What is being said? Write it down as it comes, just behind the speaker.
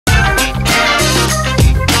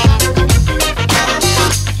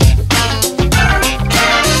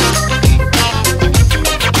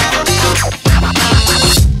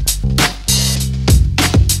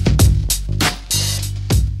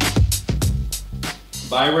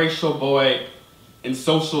Biracial boy in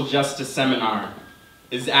social justice seminar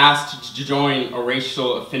is asked to join a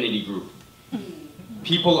racial affinity group.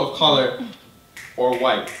 People of color or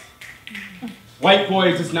white. White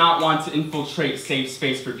boy does not want to infiltrate safe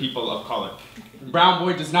space for people of color. Brown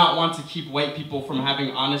boy does not want to keep white people from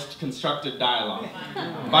having honest, constructive dialogue.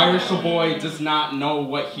 Biracial boy does not know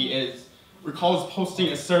what he is. Recalls posting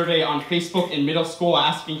a survey on Facebook in middle school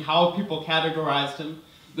asking how people categorized him,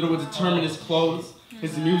 that it would determine his clothes,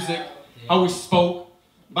 his music, how he spoke.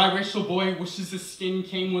 Biracial boy wishes his skin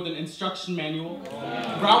came with an instruction manual.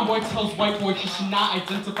 Brown boy tells white boy he should not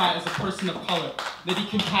identify as a person of color, that he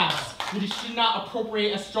can pass, that he should not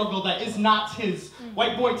appropriate a struggle that is not his.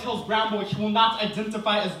 White boy tells brown boy he will not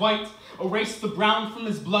identify as white, erase the brown from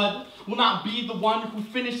his blood, will not be the one who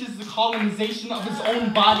finishes the colonization of his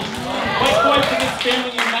own body. White boy with his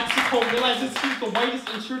family in Mexico realizes he's the whitest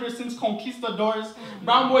intruder since conquistadors.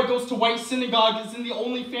 Brown boy goes to white synagogue, is in the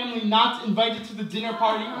only family not invited to the dinner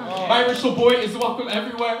party. Biracial boy is welcome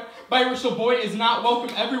everywhere. Biracial boy is not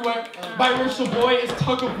welcome everywhere. Biracial boy is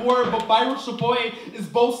tug of war, but biracial boy is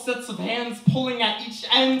both sets of hands pulling at each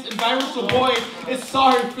end, and biracial boy is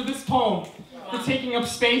sorry for this poem, for taking up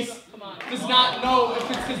space. Does not know if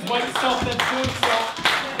it's his white self that's doing so,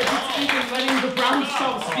 if it's even letting the brown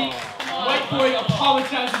self speak. White boy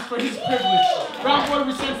apologizes for his privilege. Brown boy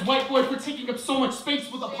resents white boy for taking up so much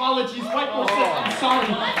space with apologies. White boy says, I'm sorry.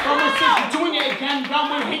 Brown boy says, you're doing it again. Brown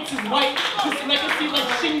boy hates his white. His legacy like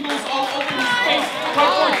shingles all over his face.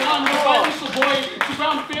 White boy gone, but biracial boy, the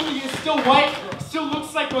brown family is still white, still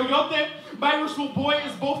looks like coyote. Biracial boy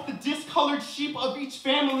is both the discolored sheep of each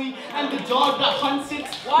family and the dog that hunts it.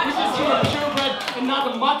 Wishes he were purebred and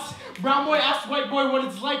not a mutt. Brown boy asks white boy what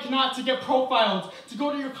it's like not to get profiled, to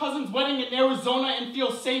go to your cousin's wedding in Arizona and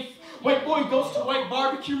feel safe. White boy goes to white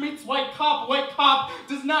barbecue, meets white cop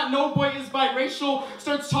does not know boy is biracial,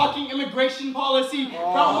 starts talking immigration policy.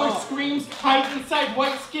 Brown boy screams, hides inside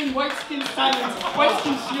white skin silence, white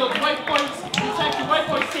skin shield, white boy protected, white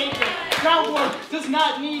boy savior. Brown boy does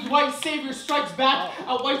not need white savior, strikes back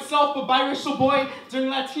at white self, but biracial boy during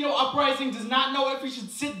Latino uprising does not know if he should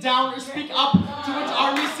sit down or speak up to which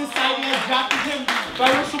army society has drafted him.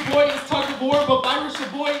 Biracial boy is tug of war, but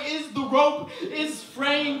biracial boy is the rope, is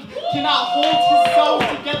fraying, cannot hold his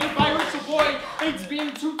cells together. Biracial boy hates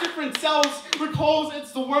being two different selves, recalls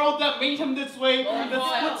it's the world that made him this way,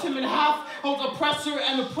 that splits him in half, both oppressor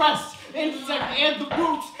and oppressed, insect and the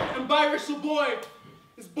brute, and biracial boy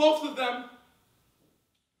is both of them.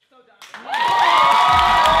 So done.